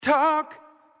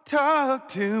Talk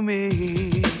to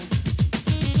me.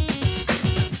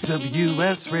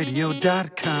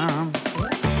 WSRadio.com.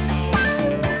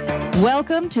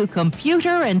 Welcome to Computer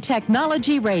and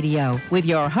Technology Radio with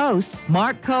your hosts,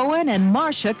 Mark Cohen and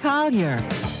Marcia Collier.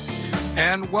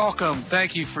 And welcome.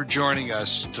 Thank you for joining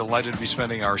us. Delighted to be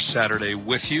spending our Saturday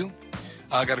with you.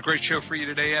 Got a great show for you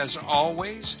today, as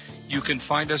always. You can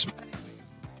find us.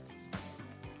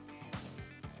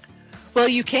 Well,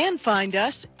 you can find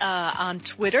us on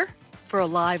Twitter for a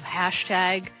live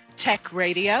hashtag Tech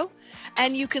Radio.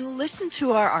 And you can listen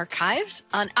to our archives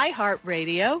on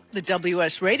iHeartRadio, the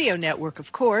WS Radio Network,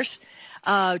 of course,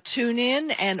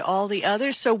 TuneIn, and all the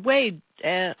others. So, Wade,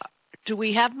 do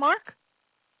we have Mark?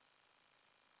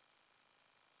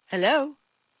 Hello?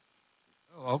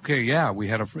 Okay, yeah, we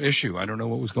had an issue. I don't know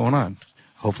what was going on.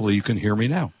 Hopefully you can hear me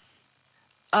now.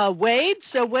 Wade,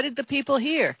 so what did the people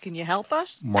hear? Can you help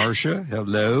us? Marcia,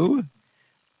 hello?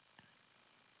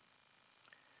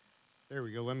 There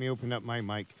we go. Let me open up my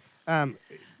mic.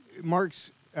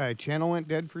 Mark's channel went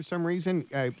dead for some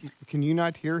reason. Can you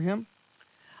not hear him?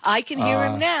 I can hear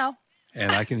him now.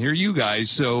 And I can hear you guys,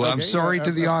 so Okay, I'm sorry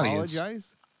to the audience. Apologize.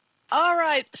 All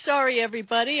right. Sorry,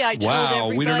 everybody. I told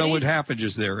everybody. We don't know what happened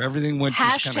just there. Everything went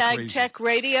just kind of crazy. Hashtag Tech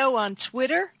Radio on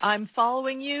Twitter. I'm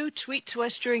following you. Tweet to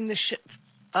us during the show.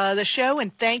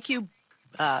 And thank you,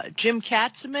 Jim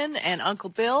Katzman and Uncle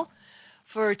Bill,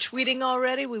 for tweeting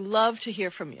already. We love to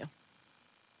hear from you.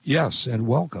 Yes, and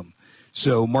welcome.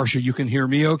 So, Marcia, you can hear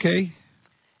me okay?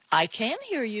 I can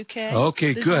hear you, Kay.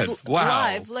 Okay, this good. Is wow.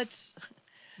 Live. Let's.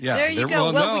 Yeah, there you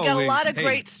go. Well, we got a lot of hey.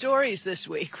 great stories this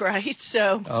week, right?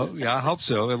 So. Oh, yeah, I hope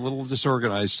so. A little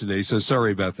disorganized today, so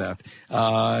sorry about that.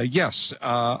 Yes.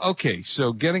 Okay,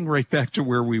 so getting right back to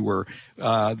where we were.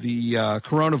 The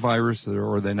coronavirus,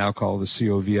 or they now call the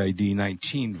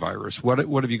COVID-19 virus. What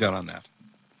have you got on that?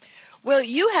 Well,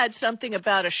 you had something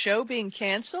about a show being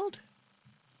canceled.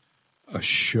 A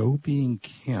show being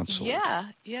canceled?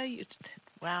 Yeah.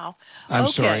 Wow. I'm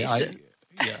okay, sorry.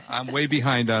 I'm way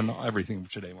behind on everything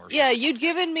today, Marcia. Yeah, you'd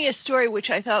given me a story which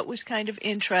I thought was kind of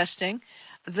interesting,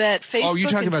 that Facebook Oh, you're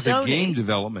talking about Sony, the game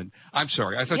development. I'm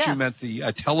sorry. I thought you meant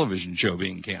the television show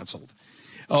being canceled.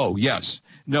 Oh, yes.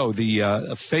 No, the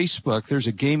Facebook, there's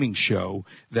a gaming show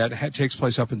that takes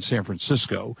place up in San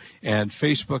Francisco, and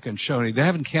Facebook and Sony, they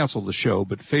haven't canceled the show,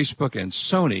 but Facebook and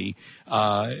Sony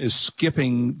is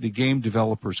skipping the game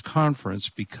developers conference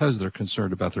because they're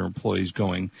concerned about their employees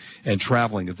going and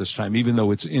traveling at this time, even though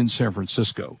it's in San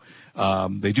Francisco.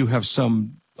 They do have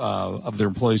some of their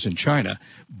employees in China,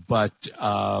 but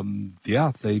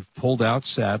they've pulled out,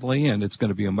 sadly, and it's going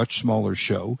to be a much smaller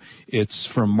show. It's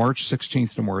from March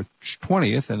 16th to March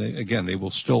 20th, and again, they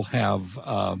will still have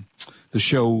the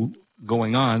show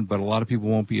going on, but a lot of people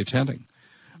won't be attending.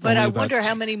 But I wonder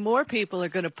how many more people are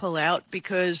going to pull out,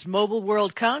 because Mobile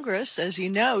World Congress, as you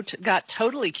know, got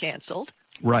totally canceled.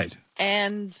 Right.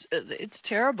 And it's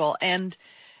terrible, and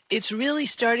it's really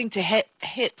starting to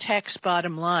hit tech's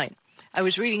bottom line. I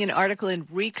was reading an article in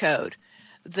Recode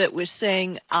that was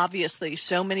saying, obviously,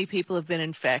 so many people have been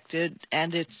infected,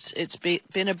 and it's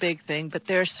been a big thing, but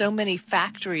there are so many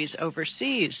factories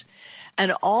overseas,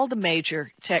 and all the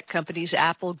major tech companies,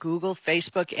 Apple, Google,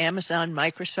 Facebook, Amazon,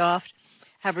 Microsoft,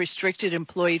 have restricted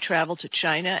employee travel to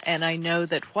China, and I know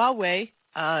that Huawei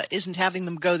isn't having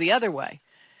them go the other way.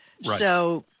 Right.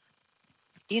 So,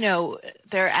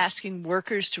 they're asking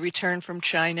workers to return from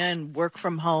China and work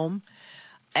from home.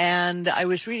 And I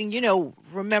was reading,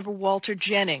 remember Walter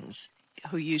Jennings,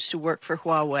 who used to work for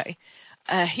Huawei?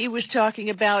 He was talking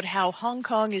about how Hong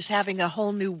Kong is having a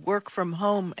whole new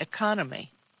work-from-home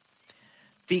economy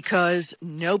because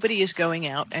nobody is going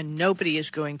out and nobody is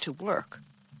going to work.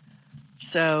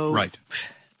 So, right.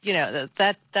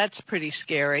 That's pretty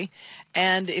scary.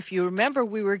 And if you remember,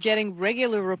 we were getting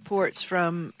regular reports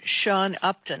from Sean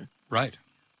Upton. Right.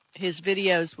 His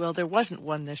videos, well, there wasn't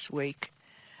one this week.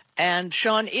 And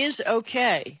Sean is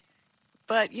okay,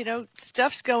 but,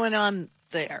 stuff's going on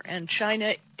there. And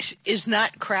China is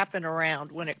not crapping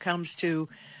around when it comes to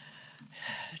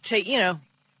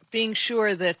being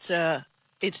sure that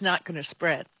it's not going to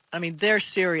spread. I mean, they're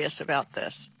serious about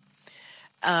this.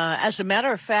 As a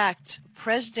matter of fact,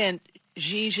 President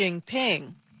Xi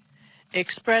Jinping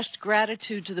expressed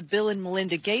gratitude to the Bill and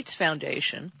Melinda Gates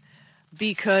Foundation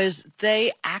because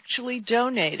they actually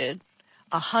donated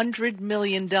 $100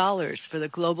 million for the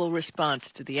global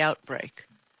response to the outbreak.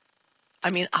 I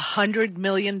mean, $100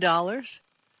 million?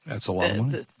 That's a lot of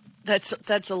money.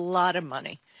 That's a lot of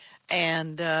money.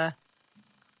 And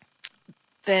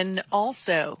then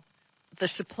also, the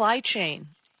supply chain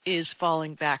is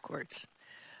falling backwards.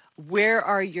 Where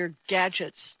are your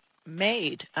gadgets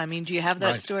made. I mean, do you have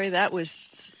that Right. story? That was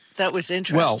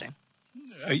interesting. Well,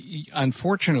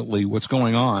 unfortunately, what's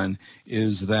going on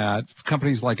is that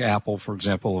companies like Apple, for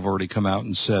example, have already come out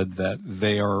and said that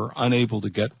they are unable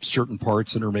to get certain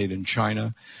parts that are made in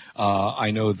China. I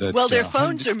know that. Well, their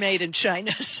phones are made in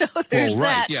China, so there's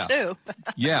that too.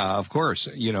 Yeah, of course.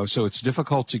 So it's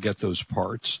difficult to get those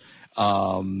parts.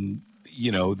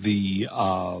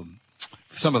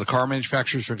 Some of the car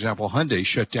manufacturers, for example, Hyundai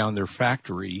shut down their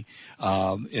factory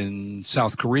in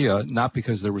South Korea, not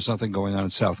because there was something going on in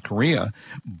South Korea,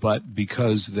 but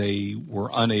because they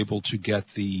were unable to get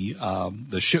the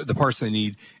parts they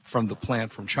need from the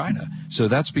plant from China. So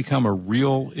that's become a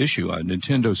real issue. A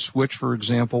Nintendo Switch, for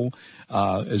example,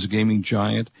 is a gaming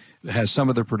giant, has some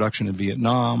of their production in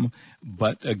Vietnam,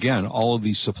 but again, all of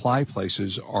these supply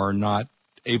places are not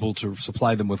able to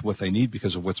supply them with what they need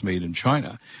because of what's made in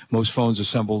China. Most phones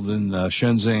assembled in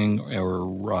Shenzhen,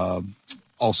 or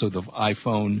also the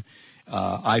iPhone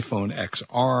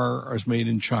XR is made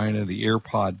in China. The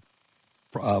AirPod,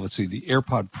 the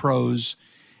AirPod Pros,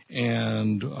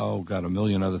 and a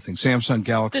million other things. Samsung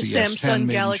Galaxy the S10 Samsung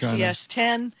made Galaxy in China.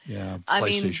 S10. Yeah, I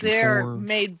mean, PlayStation they're 4.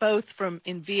 made both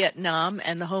in Vietnam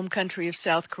and the home country of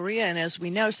South Korea. And as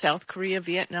we know, South Korea,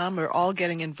 Vietnam are all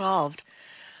getting involved,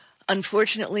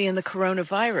 unfortunately, in the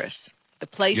coronavirus. The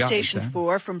PlayStation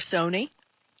 4 from Sony,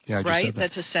 right?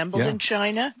 That's assembled in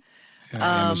China.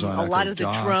 Amazon a lot Echo of the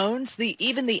Dot. drones,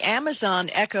 even the Amazon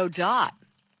Echo Dot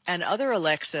and other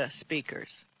Alexa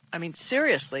speakers. I mean,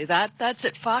 seriously, that's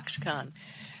at Foxconn.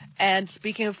 And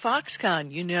speaking of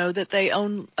Foxconn, you know that they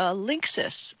own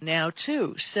Linksys now,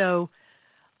 too. So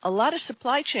a lot of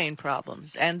supply chain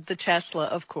problems. And the Tesla,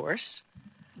 of course.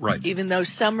 Right. Even though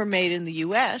some are made in the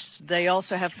U.S., they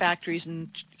also have factories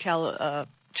in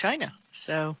China.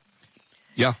 So.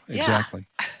 Yeah, exactly.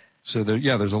 Yeah. So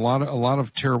there's a lot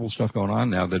of terrible stuff going on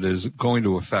now that is going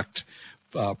to affect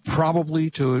probably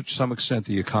to some extent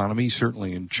the economy,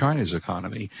 certainly in China's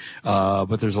economy.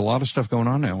 But there's a lot of stuff going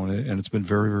on now, and it's been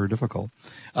very, very difficult.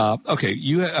 Okay,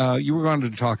 you were going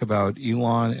to talk about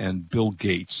Elon and Bill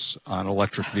Gates on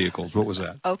electric vehicles. What was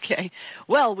that? Okay.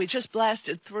 Well, we just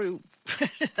blasted through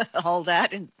all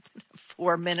that in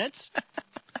 4 minutes.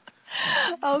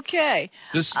 Okay.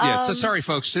 Sorry,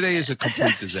 folks. Today is a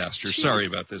complete disaster. Sorry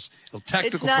about this.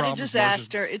 It's not a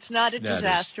disaster. It's not a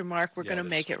disaster, Mark. We're going to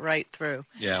make it right through.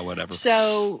 Yeah, whatever.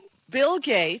 So Bill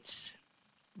Gates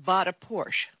bought a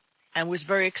Porsche and was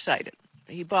very excited.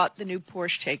 He bought the new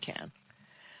Porsche Taycan.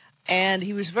 And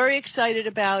he was very excited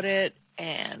about it.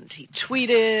 And he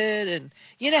tweeted, and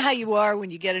you know how you are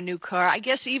when you get a new car. I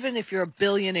guess even if you're a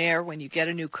billionaire, when you get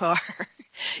a new car,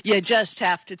 you just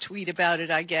have to tweet about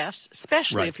it, I guess,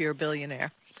 especially if you're a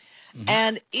billionaire. Mm-hmm.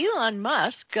 And Elon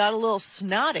Musk got a little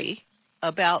snotty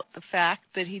about the fact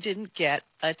that he didn't get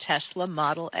a Tesla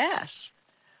Model S,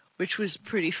 which was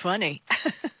pretty funny.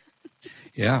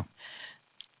 Yeah.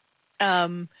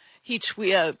 Elon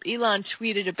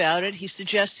tweeted about it. He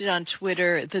suggested on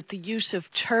Twitter that the use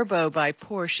of turbo by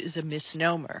Porsche is a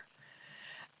misnomer.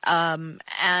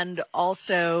 And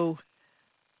also,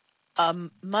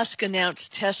 Musk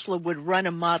announced Tesla would run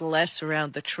a Model S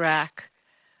around the track,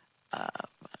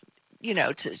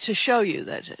 to show you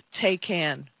that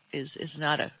Taycan is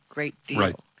not a great deal.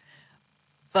 Right.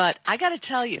 But I got to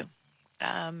tell you,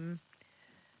 I've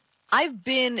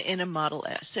been in a Model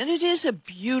S, and it is a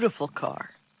beautiful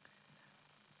car.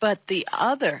 But the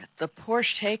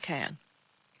Porsche Taycan,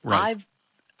 right.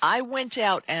 I went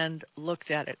out and looked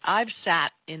at it. I've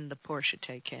sat in the Porsche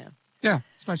Taycan. Yeah,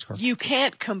 it's a nice car. You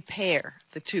can't compare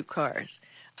the two cars.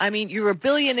 I mean, you're a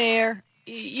billionaire.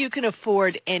 You can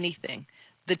afford anything.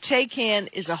 The Taycan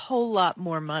is a whole lot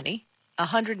more money,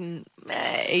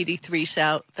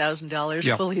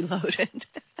 $183,000 fully loaded,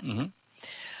 mm-hmm.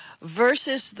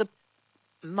 versus the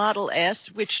Model S,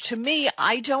 which to me,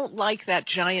 I don't like that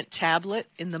giant tablet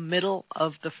in the middle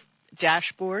of the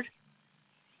dashboard.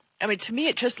 I mean, to me,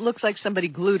 it just looks like somebody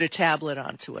glued a tablet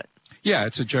onto it. Yeah,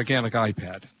 it's a gigantic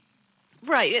iPad.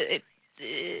 Right.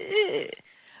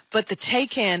 But the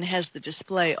Taycan has the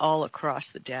display all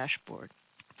across the dashboard.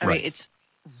 I mean, it's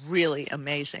really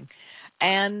amazing.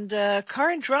 And Car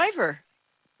and Driver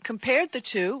compared the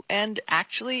two, and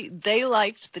actually they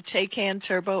liked the Taycan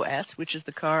Turbo S, which is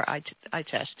the car I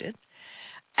tested,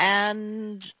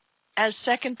 and as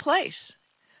second place,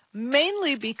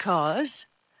 mainly because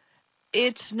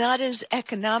it's not as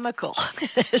economical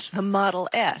as the Model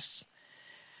S.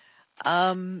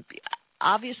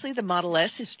 Obviously, the Model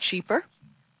S is cheaper.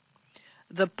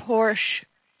 The Porsche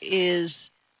is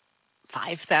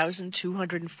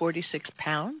 5,246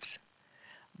 pounds,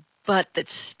 but the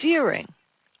steering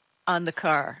on the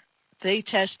car they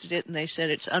tested it and they said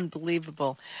it's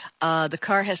unbelievable. The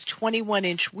car has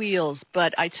 21-inch wheels,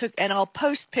 but I'll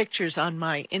post pictures on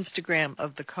my Instagram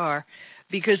of the car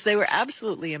because they were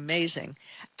absolutely amazing.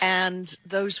 And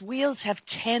those wheels have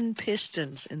 10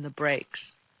 pistons in the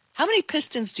brakes. How many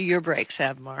pistons do your brakes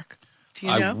have, Mark? Do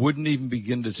you know? I wouldn't even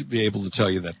begin to be able to tell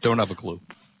you that. Don't have a clue.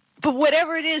 But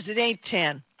whatever it is, it ain't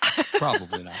 10.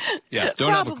 Probably not. Yeah,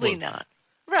 don't have a clue. Probably not.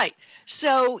 Right.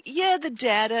 So, yeah, the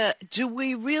data, do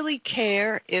we really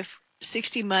care if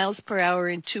 60 miles per hour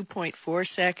in 2.4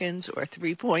 seconds or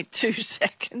 3.2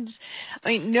 seconds? I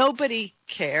mean, nobody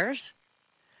cares.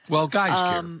 Well, guys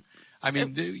care. I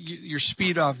mean, your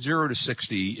speed off 0 to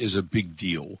 60 is a big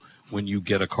deal when you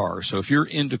get a car. So if you're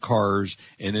into cars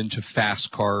and into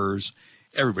fast cars,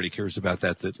 everybody cares about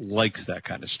that likes that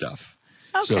kind of stuff.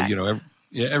 Okay. So,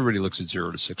 everybody looks at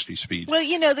 0 to 60 speed. Well,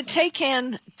 the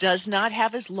Taycan does not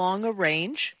have as long a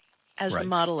range as the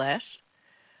Model S.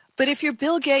 But if you're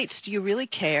Bill Gates, do you really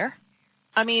care?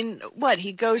 I mean, what?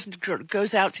 He goes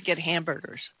out to get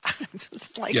hamburgers.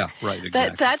 It's like, yeah, right,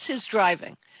 exactly. That's his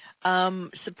driving.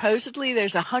 Supposedly,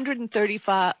 there's a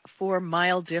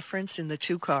 134-mile difference in the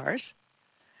two cars.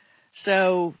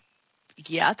 So,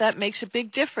 yeah, that makes a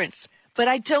big difference. But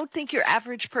I don't think your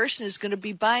average person is going to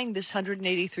be buying this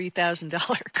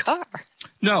 $183,000 car.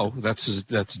 No,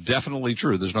 that's definitely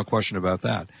true. There's no question about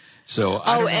that. So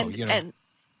I don't know.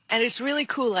 And it's really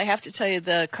cool. I have to tell you,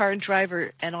 the Car and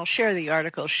Driver, and I'll share the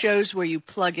article, shows where you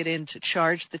plug it in to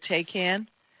charge the Taycan.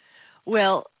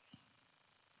 Well,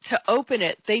 to open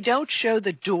it, they don't show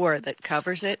the door that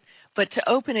covers it, but to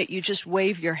open it, you just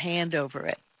wave your hand over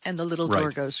it, and the little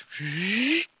door goes,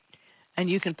 and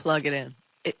you can plug it in.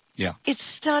 It's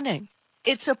stunning.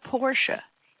 It's a Porsche.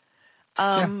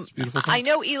 It's beautiful. I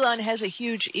know Elon has a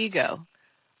huge ego,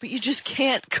 but you just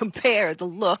can't compare the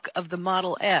look of the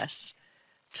Model S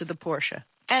to the Porsche.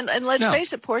 And let's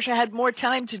face it, Porsche had more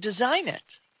time to design it.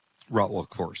 Well,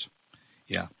 of course.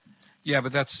 Yeah. Yeah,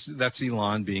 but that's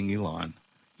Elon being Elon.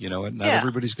 Not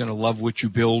everybody's going to love what you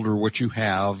build or what you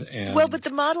have. Well, but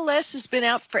the Model S has been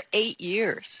out for 8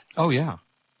 years. Oh, yeah.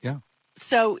 Yeah.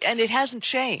 So, and it hasn't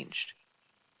changed.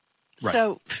 Right.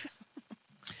 So,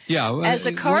 yeah, as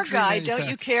a car guy, don't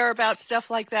you care about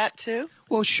stuff like that too?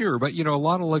 Well, sure, but a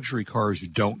lot of luxury cars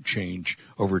don't change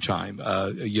over time.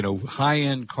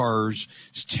 High-end cars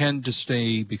tend to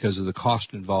stay because of the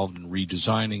cost involved in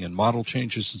redesigning and model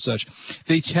changes and such.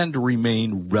 They tend to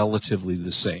remain relatively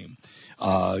the same.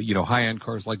 High-end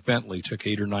cars like Bentley took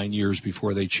 8 or 9 years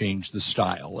before they changed the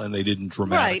style, and they didn't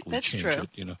dramatically change it.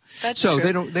 That's so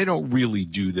true. they don't really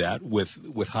do that with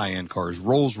high-end cars,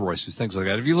 Rolls-Royces, things like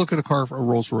that. If you look at a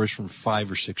Rolls-Royce from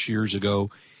 5 or 6 years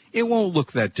ago, it won't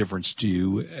look that different to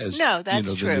you as that's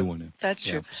the true. new one. That's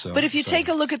true. But if you take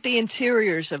a look at the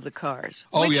interiors of the cars,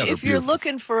 if you're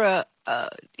looking for a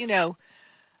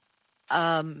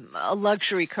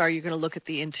luxury car, you're going to look at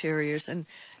the interiors. And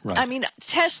I mean,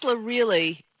 Tesla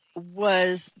really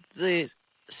was the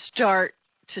start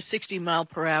to 60 mile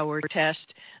per hour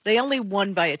test. They only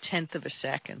won by 1/10 of a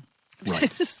second. Right.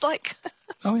 It's just like,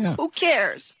 who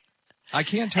cares? I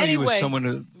can't tell you as someone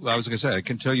who, I was going to say, I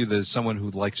can tell you that as someone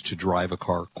who likes to drive a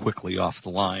car quickly off the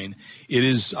line,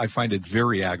 I find it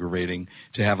very aggravating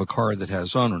to have a car that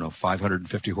has,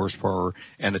 550 horsepower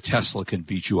and a Tesla can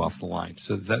beat you off the line.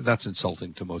 So that's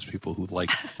insulting to most people who like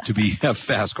to have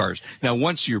fast cars. Now,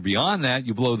 once you're beyond that,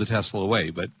 you blow the Tesla away.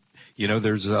 But,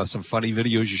 there's some funny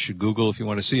videos you should Google if you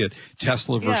want to see it.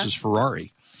 Tesla versus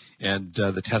Ferrari. And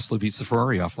the Tesla beats the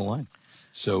Ferrari off the line.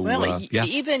 So,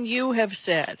 even you have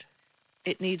said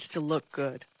it needs to look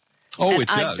good. Oh, and it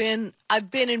does.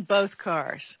 I've been in both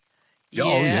cars.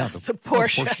 The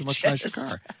Porsche is a much nicer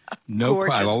car. No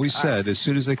problem. I've always said, as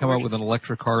soon as they come out with an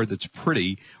electric car that's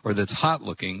pretty or that's hot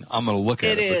looking, I'm going to look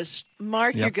at it. It is.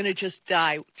 Mark, you're going to just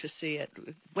die to see it.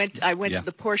 I went to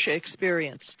the Porsche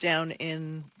Experience down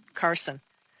in Carson.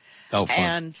 Oh, fun.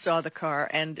 And saw the car,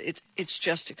 and it's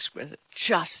just exquisite.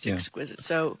 Just exquisite.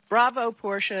 So, bravo,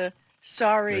 Porsche.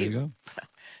 Sorry. There you go.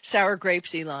 Sour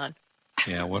grapes, Elon.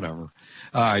 Yeah, whatever.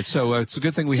 All right, so it's a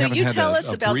good thing we haven't had a breach. So you tell us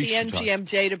about the MGM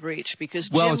data breach, because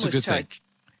Jim was it's a good thing.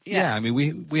 Yeah, I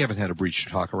mean, we haven't had a breach to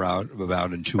talk about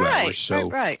in 2 hours,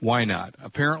 so why not?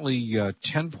 Apparently,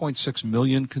 10.6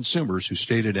 million consumers who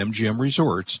stayed at MGM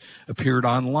resorts appeared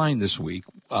online this week,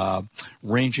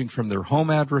 ranging from their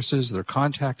home addresses, their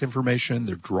contact information,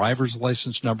 their driver's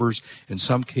license numbers, in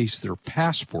some cases their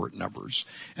passport numbers.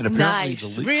 And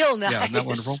apparently real nice. Yeah, isn't that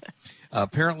wonderful?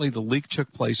 Apparently, the leak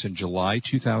took place in July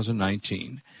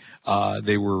 2019.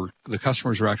 The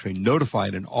customers were actually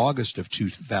notified in August of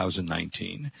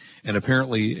 2019, and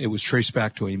apparently it was traced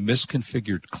back to a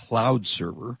misconfigured cloud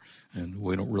server and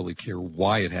we don't really care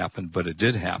why it happened, but it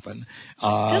did happen.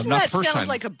 Doesn't not that the first sound time.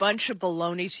 like a bunch of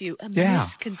baloney to you? A Yeah.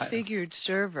 misconfigured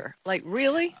server. Like,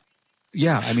 really?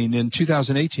 Yeah, I mean, in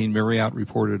 2018, Marriott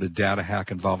reported a data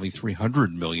hack involving 300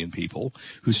 million people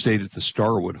who stayed at the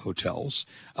Starwood hotels.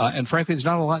 And frankly, there's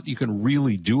not a lot you can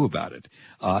really do about it.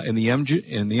 In the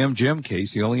MGM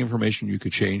case, the only information you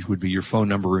could change would be your phone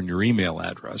number and your email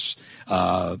address.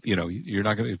 You're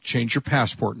not going to change your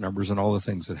passport numbers and all the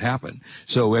things that happen.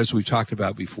 So as we've talked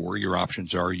about before, your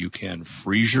options are you can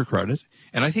freeze your credit.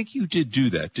 And I think you did do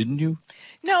that, didn't you?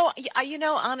 No,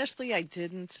 honestly, I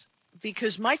didn't.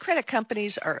 Because my credit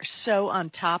companies are so on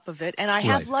top of it, and I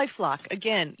have LifeLock.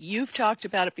 Again, you've talked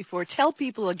about it before. Tell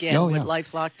people again what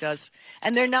LifeLock does.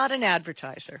 And they're not an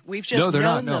advertiser. We've just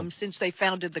known them since they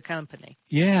founded the company.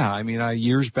 Yeah, I mean,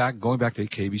 years back, going back to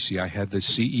KBC, I had the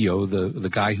CEO, the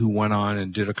guy who went on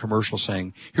and did a commercial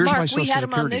saying, "Here's my Social Security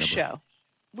number." We had him on this show.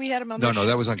 We had him on this show. No,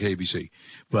 that was on KBC.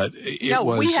 But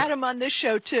we had him on this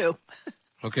show too.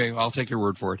 Okay, I'll take your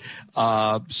word for it.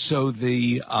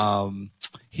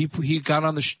 He got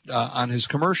on his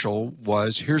commercial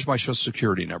was, "Here's my Social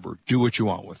Security number. Do what you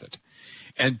want with it."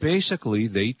 And basically,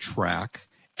 they track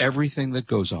everything that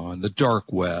goes on, the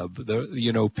dark web,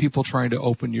 people trying to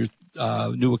open your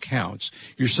new accounts,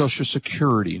 your Social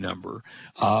Security number.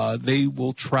 They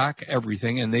will track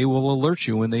everything, and they will alert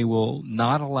you, and they will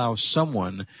not allow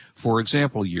someone, for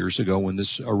example, years ago when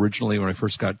I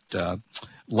first got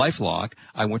LifeLock,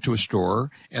 I went to a store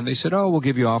and they said, "Oh, we'll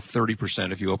give you off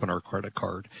 30% if you open our credit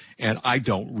card." And I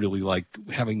don't really like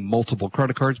having multiple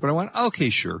credit cards, but I went, "Okay,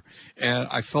 sure." And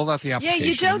I filled out the application. Yeah,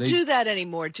 you don't do that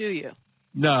anymore, do you?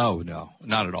 No,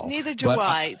 not at all. Neither do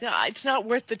I. It's not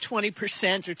worth the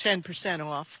 20% or 10%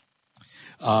 off.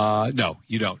 No,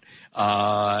 you don't.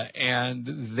 And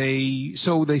they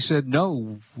said,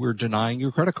 "No, we're denying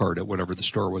your credit card," at whatever the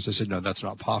store was. I said, "No, that's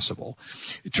not possible."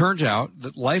 It turns out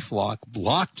that LifeLock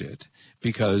blocked it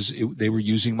because they were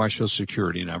using my Social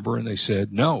Security number, and they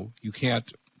said, "No, you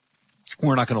can't.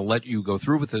 We're not going to let you go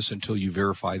through with this until you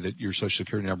verify that your Social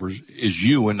Security number is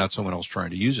you and not someone else trying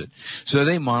to use it." So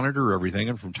they monitor everything,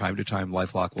 and from time to time,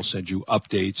 LifeLock will send you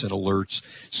updates and alerts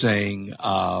saying,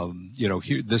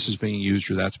 here, this is being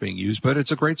used or that's being used. But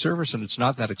it's a great service, and it's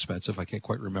not that expensive. I can't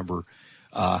quite remember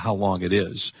how long it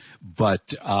is. But,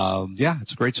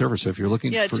 it's a great service. So if you're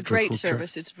looking it's a great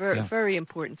service. It's very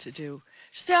important to do.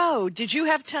 So, did you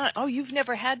have time? Oh, you've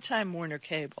never had Time Warner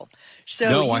Cable. So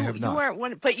no, I have not. You weren't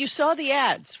one, but you saw the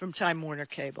ads from Time Warner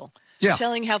Cable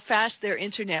telling how fast their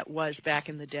internet was back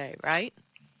in the day, right?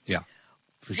 Yeah,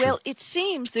 for sure. Well, it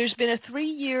seems there's been a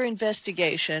 3-year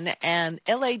investigation, and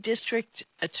L.A. District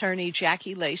Attorney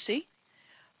Jackie Lacey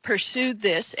pursued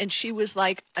this, and she was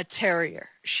like a terrier.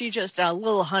 She just a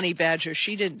little honey badger.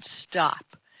 She didn't stop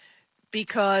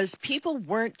because people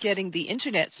weren't getting the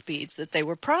internet speeds that they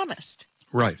were promised.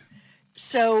 Right.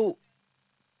 So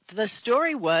the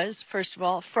story was, first of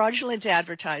all, fraudulent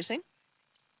advertising.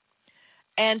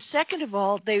 And second of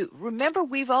all, remember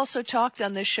we've also talked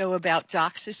on this show about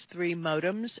DOCSIS 3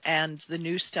 modems and the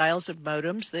new styles of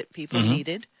modems that people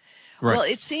needed. Right. Well,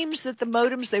 it seems that the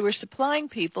modems they were supplying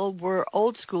people were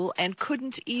old school and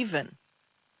couldn't even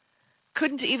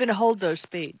hold those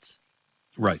speeds.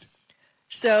 Right.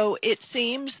 So it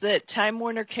seems that Time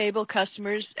Warner Cable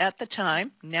customers at the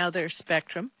time, now they're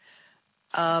Spectrum,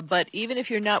 but even if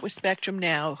you're not with Spectrum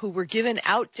now, who were given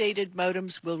outdated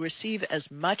modems will receive as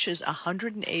much as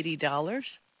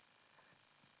 $180.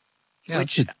 Yeah,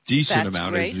 it's a decent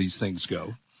amount as these things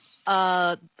go.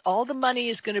 All the money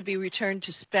is going to be returned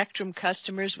to Spectrum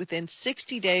customers within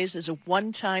 60 days as a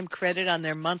one-time credit on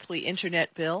their monthly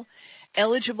internet bill.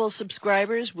 Eligible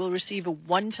subscribers will receive a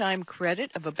one-time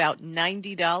credit of about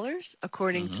 $90,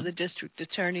 according to the district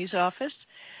attorney's office.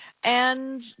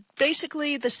 And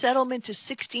basically, the settlement is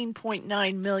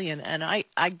 $16.9 million. And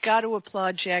I got to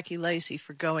applaud Jackie Lacey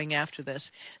for going after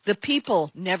this. The people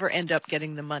never end up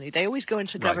getting the money. They always go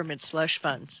into government slush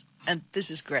funds. And this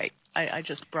is great. I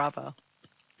just bravo.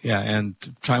 Yeah, and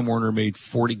Time Warner made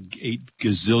 $48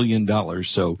 gazillion,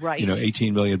 so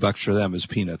 18 million bucks for them is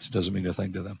peanuts. It doesn't mean a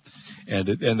thing to them, and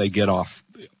they get off,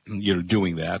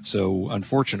 doing that. So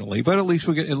unfortunately, but at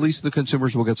least the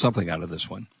consumers will get something out of this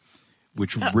one,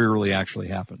 which rarely actually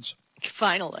happens.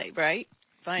 Finally, right?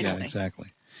 Finally. Yeah,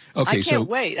 exactly. Okay, I can't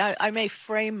wait. I may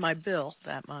frame my bill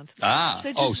that month.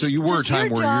 So you were Time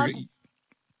Warner.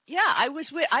 Yeah,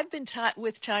 I've been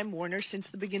with Time Warner since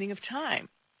the beginning of time.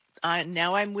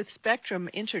 Now I'm with Spectrum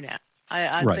Internet.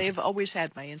 They've always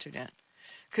had my internet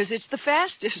because it's the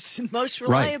fastest and most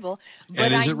reliable. Right.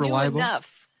 But and is it reliable? Enough.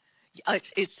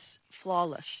 It's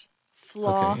flawless.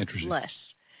 Flawless. Okay, interesting.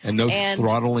 And no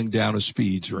throttling down of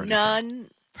speeds or anything. None.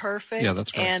 Perfect. Yeah,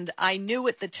 that's right. And I knew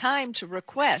at the time to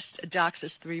request a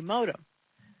DOCSIS 3 modem.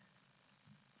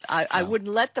 I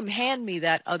wouldn't let them hand me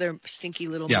that other stinky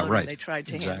little modem they tried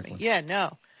to hand me. Yeah,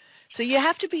 no. So you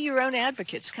have to be your own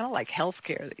advocate. It's kind of like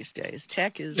healthcare these days.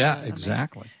 Tech is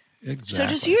exactly. So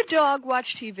does your dog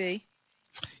watch TV?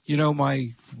 You know,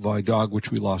 my dog,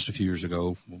 which we lost a few years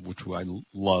ago, which I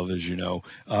love, as you know,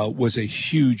 was a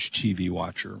huge TV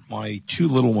watcher. My two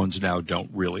little ones now don't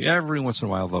really. Every once in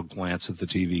a while they'll glance at the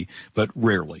TV, but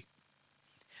rarely.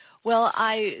 Well,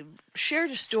 I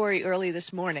shared a story early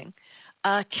this morning.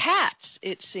 Cats,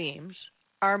 it seems,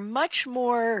 are much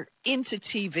more into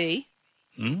TV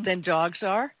than dogs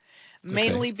are,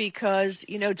 mainly because,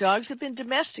 dogs have been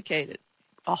domesticated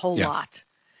a whole lot.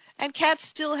 And cats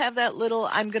still have that little,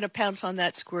 I'm going to pounce on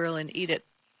that squirrel and eat it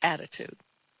attitude.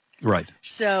 Right.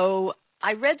 So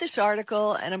I read this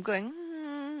article, and I'm going,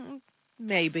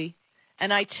 maybe.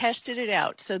 And I tested it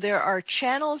out. So there are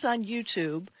channels on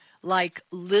YouTube like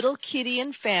Little Kitty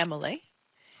and Family,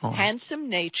 Handsome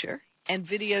Nature, and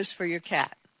Videos for Your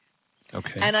Cat.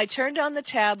 Okay. And I turned on the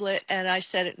tablet, and I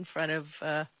set it in front of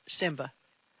Simba.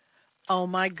 Oh,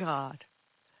 my God.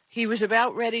 He was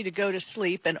about ready to go to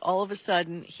sleep, and all of a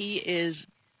sudden he is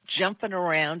jumping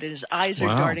around, and his eyes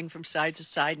are darting from side to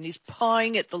side, and he's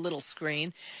pawing at the little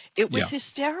screen. It was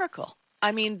hysterical.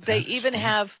 I mean, they even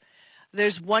have –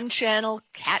 there's one channel,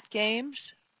 Cat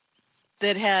Games,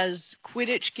 that has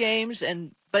Quidditch games,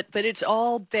 but it's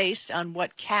all based on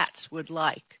what cats would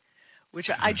like, which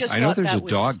I just thought that was – I know there's a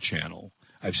dog channel.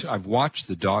 I've watched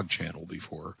the dog channel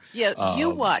before. Yeah, you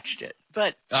watched it.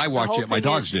 But I watched it. My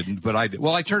dogs didn't, but I did.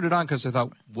 Well, I turned it on because I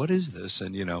thought, what is this?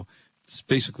 And, it's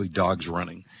basically dogs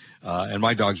running. And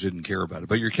my dogs didn't care about it.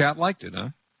 But your cat liked it, huh?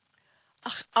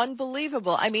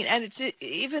 Unbelievable. I mean, and it's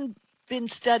even been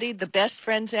studied. The Best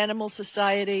Friends Animal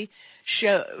Society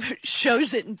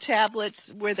shows it in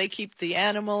tablets where they keep the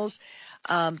animals.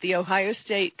 The Ohio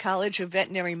State College of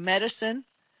Veterinary Medicine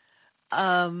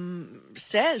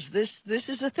says this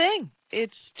is a thing.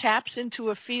 It taps into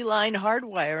a feline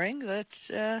hardwiring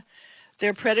that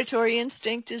their predatory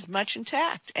instinct is much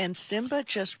intact. And Simba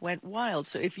just went wild.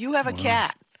 So if you have a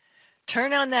cat,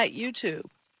 turn on that YouTube,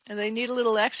 and they need a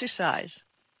little exercise.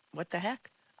 What the heck?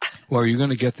 Well, are you going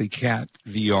to get the cat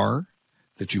VR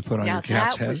that you put on your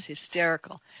cat's head? That was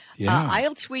hysterical. Yeah.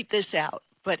 I'll tweet this out.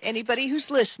 But anybody who's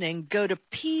listening, go to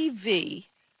pvrr.tech.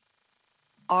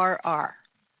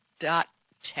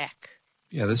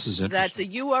 Yeah, this is interesting. That's a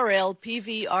URL,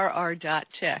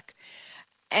 pvrr.tech.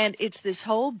 And it's this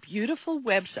whole beautiful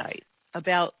website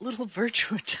about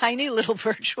tiny little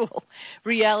virtual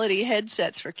reality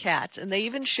headsets for cats. And they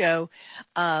even show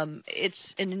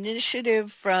it's an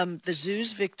initiative from the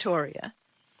Zoos Victoria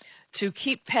to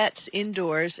keep pets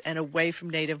indoors and away from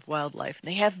native wildlife. And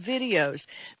they have videos.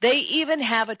 They even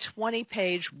have a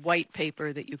 20-page white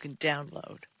paper that you can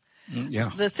download.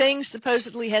 Yeah. The thing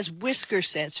supposedly has whisker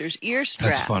sensors, ear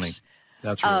straps. That's funny.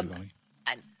 That's really funny.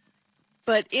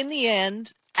 But in the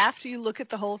end, after you look at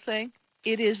the whole thing,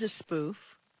 it is a spoof.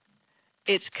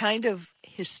 It's kind of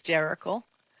hysterical.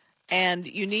 And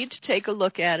you need to take a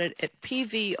look at it at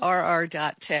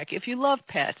pvrr.tech. If you love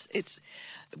pets,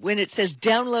 when it says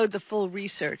download the full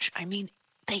research, I mean,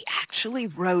 they actually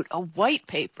wrote a white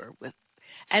paper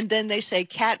and then they say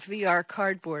cat VR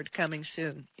cardboard coming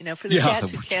soon, for the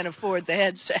cats who can't afford the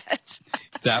headset.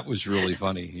 That was really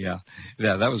funny. Yeah,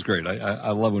 that was great.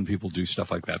 I love when people do stuff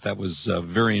like that. That was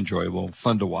very enjoyable,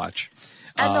 fun to watch.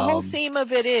 And the whole theme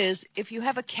of it is, if you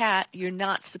have a cat, you're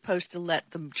not supposed to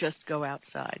let them just go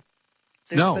outside.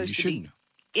 They're supposed to be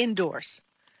indoors.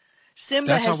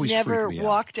 Simba has never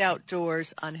walked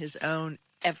outdoors on his own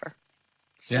ever.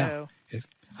 So. Yeah.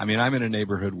 I'm in a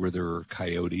neighborhood where there are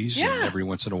coyotes, and every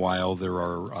once in a while there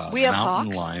are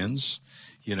mountain lions,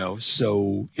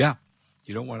 so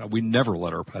you don't want to, we never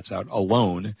let our pets out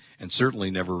alone, and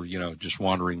certainly never, just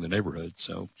wandering the neighborhood.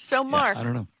 So Mark, I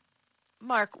don't know.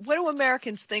 Mark, what do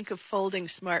Americans think of folding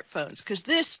smartphones? Because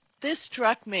this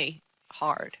struck me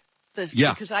hard,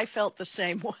 because I felt the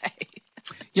same way.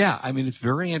 Yeah, it's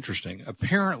very interesting.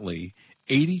 Apparently,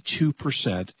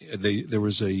 82%, there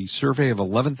was a survey of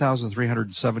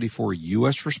 11,374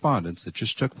 U.S. respondents that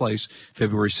just took place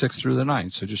February 6th through the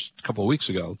 9th, so just a couple of weeks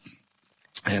ago.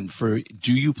 And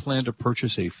do you plan to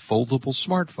purchase a foldable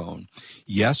smartphone?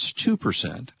 Yes,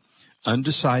 2%.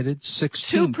 Undecided,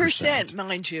 16%. 2%,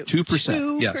 mind you.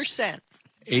 2%, yes.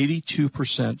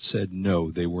 82% said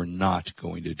no, they were not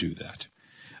going to do that.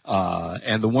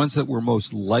 And the ones that were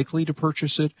most likely to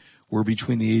purchase it were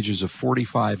between the ages of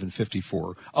 45 and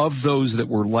 54. Of those that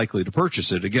were likely to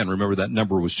purchase it, again, remember that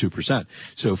number was 2%.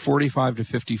 So 45 to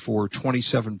 54,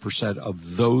 27%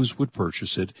 of those would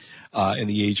purchase it in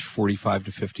the age 45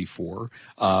 to 54.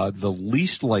 The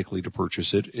least likely to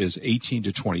purchase it is 18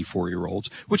 to 24-year-olds,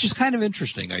 which is kind of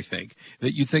interesting, I think,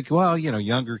 that you think, well,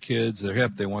 younger kids, they're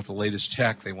hip, they want the latest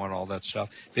tech, they want all that stuff.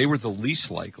 They were the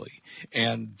least likely.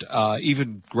 And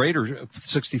even greater,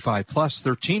 65 plus,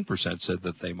 13% said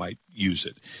that they might use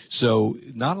it. So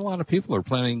not a lot of people are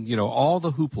planning, all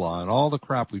the hoopla and all the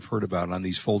crap we've heard about on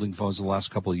these folding phones the last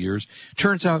couple of years.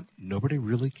 Turns out nobody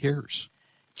really cares.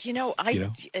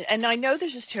 And I know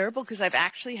this is terrible because I've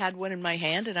actually had one in my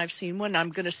hand and I've seen one. I'm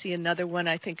going to see another one.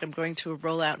 I think I'm going to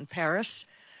roll out in Paris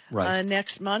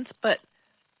next month. But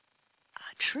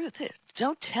truth is,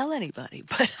 don't tell anybody.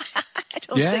 But I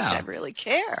don't think I really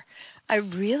care. I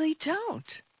really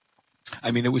don't.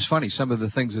 I mean, it was funny. Some of the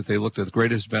things that they looked at, the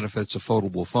greatest benefits of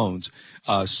foldable phones,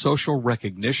 social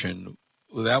recognition,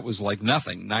 that was like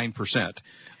nothing, 9%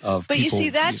 of But people. You see,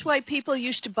 that's why people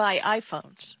used to buy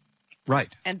iPhones.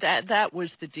 Right. And that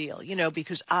was the deal,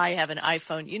 because I have an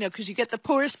iPhone, because you get the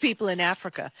poorest people in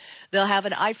Africa. They'll have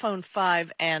an iPhone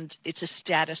 5 and it's a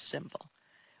status symbol.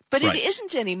 But It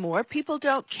isn't anymore. People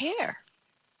don't care.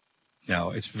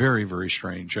 No, it's very, very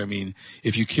strange. I mean,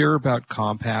 if you care about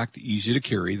compact, easy to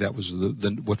carry, that was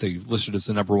what they listed as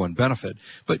the number one benefit.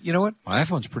 But you know what? My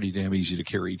iPhone's pretty damn easy to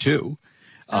carry, too.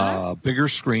 Bigger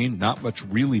screen, not much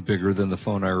really bigger than the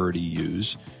phone I already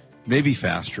use. Maybe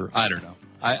faster. I don't know.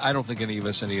 I don't think any of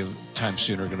us any time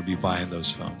soon are going to be buying those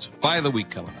phones. Buy of the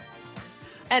week coming up.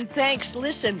 And thanks.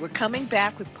 Listen, we're coming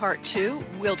back with part 2.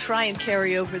 We'll try and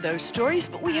carry over those stories,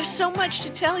 but we have so much to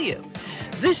tell you.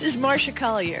 This is Marcia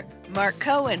Collier, Mark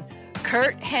Cohen,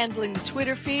 Kurt handling the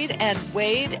Twitter feed, and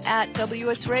Wade at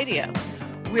WS Radio.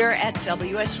 We're at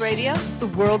WS Radio, the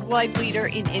worldwide leader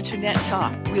in Internet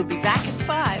talk. We'll be back at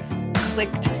 5.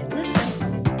 Click to listen.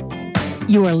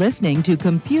 You are listening to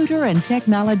Computer and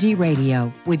Technology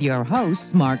Radio with your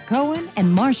hosts, Mark Cohen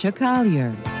and Marcia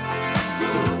Collier.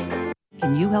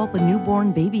 Can you help a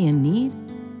newborn baby in need?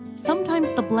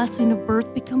 Sometimes the blessing of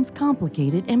birth becomes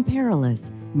complicated and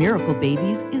perilous. Miracle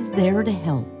Babies is there to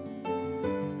help.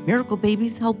 Miracle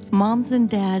Babies helps moms and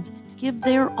dads give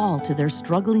their all to their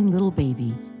struggling little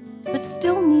baby, but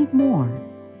still need more.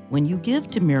 When you give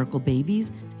to Miracle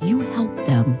Babies, you help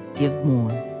them give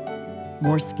more.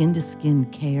 More skin-to-skin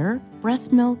care,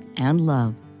 breast milk, and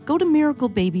love. Go to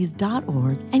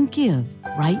miraclebabies.org and give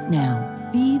right now.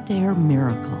 Be their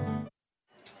miracle.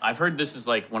 I've heard this is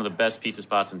like one of the best pizza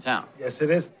spots in town. Yes,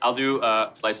 it is. I'll do a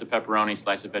slice of pepperoni,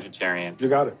 slice of vegetarian. You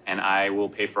got it. And I will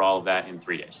pay for all of that in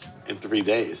 3 days. In 3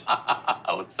 days?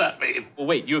 What's that mean? Well,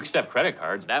 wait, you accept credit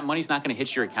cards. That money's not going to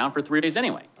hit your account for 3 days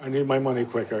anyway. I need my money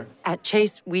quicker. At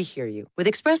Chase, we hear you. With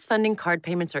Express Funding, card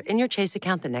payments are in your Chase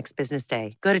account the next business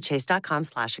day. Go to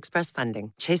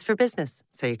chase.com/expressfunding. Chase for business,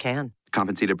 so you can.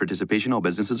 Compensated participation. All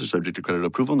businesses are subject to credit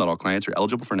approval. Not all clients are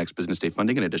eligible for next business day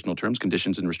funding, and additional terms,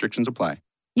 conditions, and restrictions apply.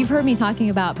 You've heard me talking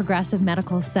about Progressive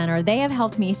Medical Center. They have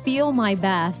helped me feel my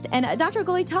best. And Dr.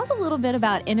 Gully, tell us a little bit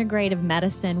about integrative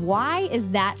medicine. Why is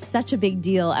that such a big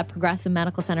deal at Progressive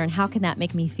Medical Center, and how can that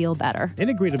make me feel better?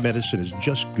 Integrative medicine is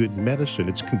just good medicine.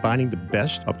 It's combining the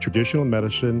best of traditional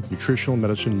medicine, nutritional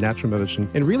medicine, natural medicine,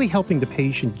 and really helping the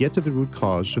patient get to the root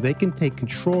cause so they can take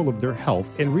control of their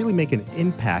health and really make an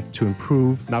impact to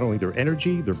improve not only their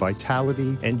energy, their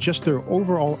vitality, and just their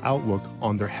overall outlook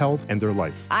on their health and their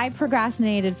life. I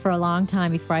procrastinated for a long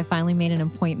time before I finally made an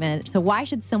appointment. So why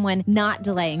should someone not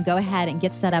delay and go ahead and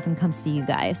get set up and come see you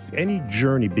guys? Any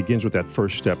journey begins with that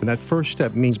first step, and that first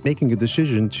step means making a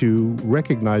decision to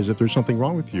recognize that there's something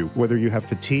wrong with you. Whether you have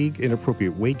fatigue,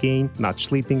 inappropriate weight gain, not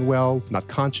sleeping well, not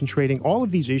concentrating, all of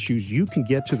these issues, you can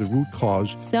get to the root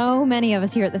cause. So many of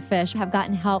us here at The Fish have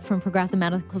gotten help from Progressive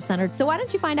Medical Center. So why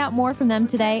don't you find out more from them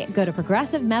today? Go to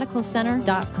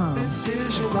progressivemedicalcenter.com. This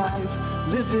is your life,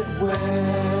 live it well.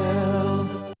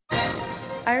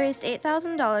 I raised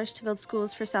 $8,000 to build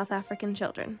schools for South African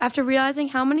children. After realizing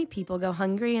how many people go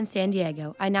hungry in San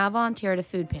Diego, I now volunteer at a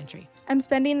food pantry. I'm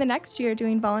spending the next year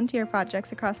doing volunteer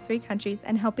projects across 3 countries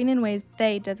and helping in ways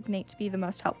they designate to be the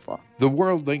most helpful. The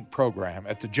World Link program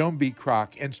at the Joan B.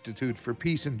 Kroc Institute for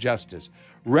Peace and Justice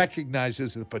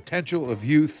recognizes the potential of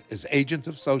youth as agents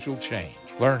of social change.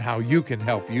 Learn how you can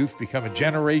help youth become a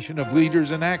generation of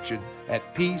leaders in action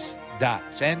at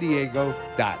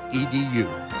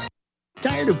peace.sandiego.edu.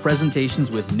 Tired of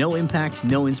presentations with no impact,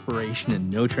 no inspiration,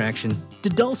 and no traction? Do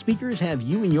dull speakers have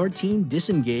you and your team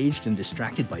disengaged and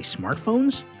distracted by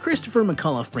smartphones? Christopher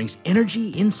McAuliffe brings energy,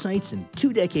 insights, and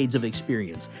 2 decades of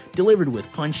experience, delivered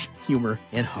with punch, humor,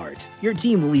 and heart. Your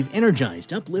team will leave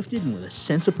energized, uplifted, and with a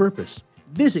sense of purpose.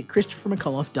 Visit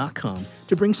ChristopherMcAuliffe.com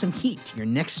to bring some heat to your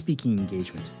next speaking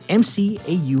engagement. MCAULIFFE.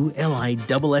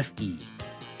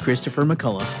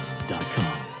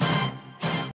 ChristopherMcAuliffe.com.